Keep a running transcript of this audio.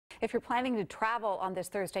If you're planning to travel on this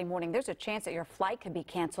Thursday morning, there's a chance that your flight could be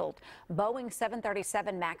canceled. Boeing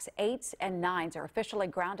 737 MAX 8s and 9s are officially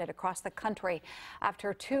grounded across the country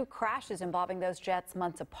after two crashes involving those jets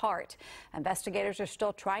months apart. Investigators are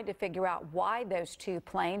still trying to figure out why those two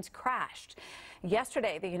planes crashed.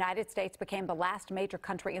 Yesterday, the United States became the last major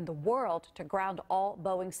country in the world to ground all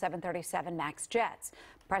Boeing 737 MAX jets.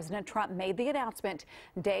 President Trump made the announcement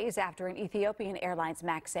days after an Ethiopian Airlines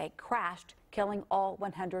MAX 8 crashed, killing all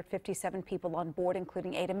 157 people on board,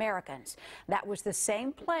 including 8 Americans. That was the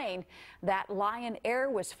same plane that Lion Air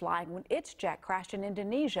was flying when its jet crashed in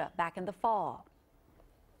Indonesia back in the fall.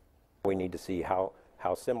 We need to see how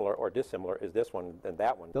similar or dissimilar is this one than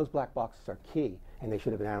that one. Those black boxes are key, and they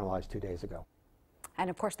should have been analyzed 2 days ago. And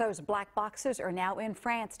of course, those black boxes are now in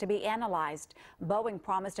France to be analyzed. Boeing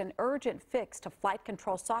promised an urgent fix to flight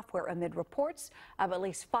control software amid reports of at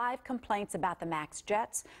least 5 complaints about the MAX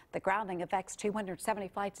jets. The grounding affects 270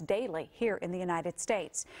 flights daily here in the United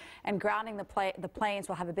States. And grounding the planes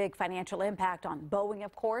will have a big financial impact on Boeing,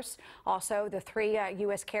 of course. Also, the 3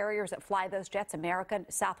 U.S. carriers that fly those jets, American,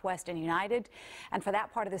 Southwest, and United. And for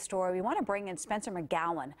that part of the story, we want to bring in Spencer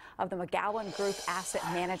McGowan of the McGowan Group Asset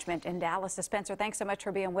Management in Dallas. Spencer, thanks so much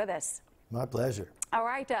for being with us. My pleasure. All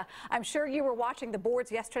right. I'm sure you were watching the boards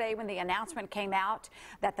yesterday when the announcement came out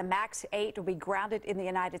that the MAX 8 will be grounded in the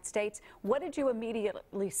United States. What did you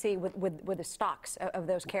immediately see with the stocks of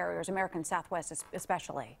those carriers, American, Southwest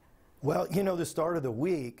especially? Well, you know, the start of the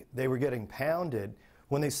week, they were getting pounded.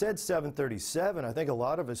 When they said 737, I think a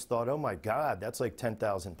lot of us thought, oh my God, that's like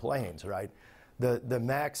 10,000 planes, right? The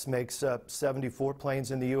MAX makes up 74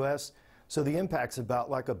 planes in the U.S., so the impact's about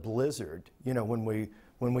like a blizzard, you know, when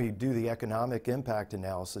we do the economic impact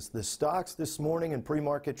analysis. The stocks this morning in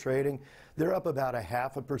pre-market trading, they're up about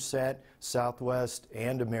 0.5%, Southwest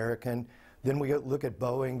and American. Then we look at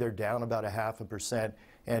Boeing, they're down about 0.5%,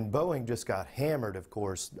 and Boeing just got hammered, of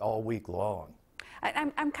course, all week long.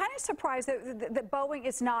 I'm kind of surprised that Boeing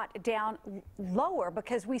is not down lower,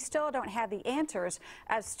 because we still don't have the answers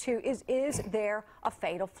as to is there a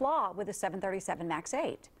fatal flaw with the 737 MAX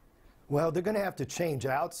 8? Well, they're going to have to change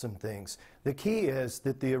out some things. The key is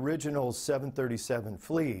that the original 737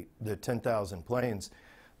 fleet, the 10,000 planes,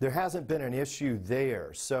 there hasn't been an issue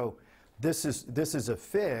there. So this is a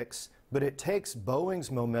fix, but it takes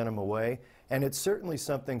Boeing's momentum away, and it's certainly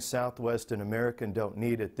something Southwest and American don't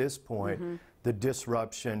need at this point. The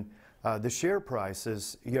disruption, the share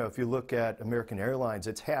prices, you know, if you look at American Airlines,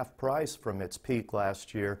 it's half price from its peak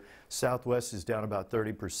last year. Southwest is down about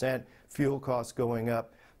 30%, fuel costs going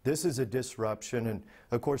up. This is a disruption, and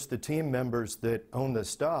of course the team members that own the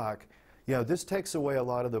stock, you know, this takes away a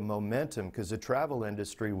lot of the momentum, because the travel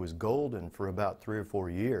industry was golden for about 3 or 4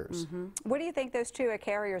 years. What do you think those two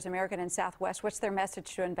carriers, American and Southwest, what's their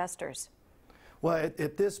message to investors? Well,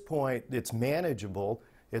 at this point, it's manageable.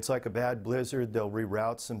 It's like a bad blizzard. They'll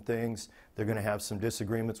reroute some things. They're going to have some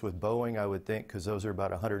disagreements with Boeing, I would think, because those are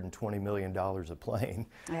about $120 million a plane.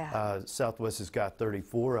 Yeah. Southwest has got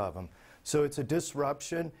 34 of them. So it's a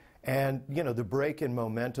disruption, and, you know, the break in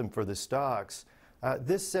momentum for the stocks,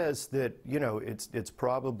 this says that, you know, it's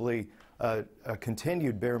probably a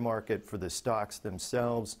continued bear market for the stocks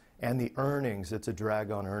themselves and the earnings. It's a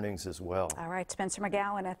drag on earnings as well. All right, Spencer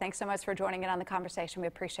McGowan, thanks so much for joining in on the conversation. We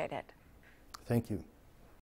appreciate it. Thank you.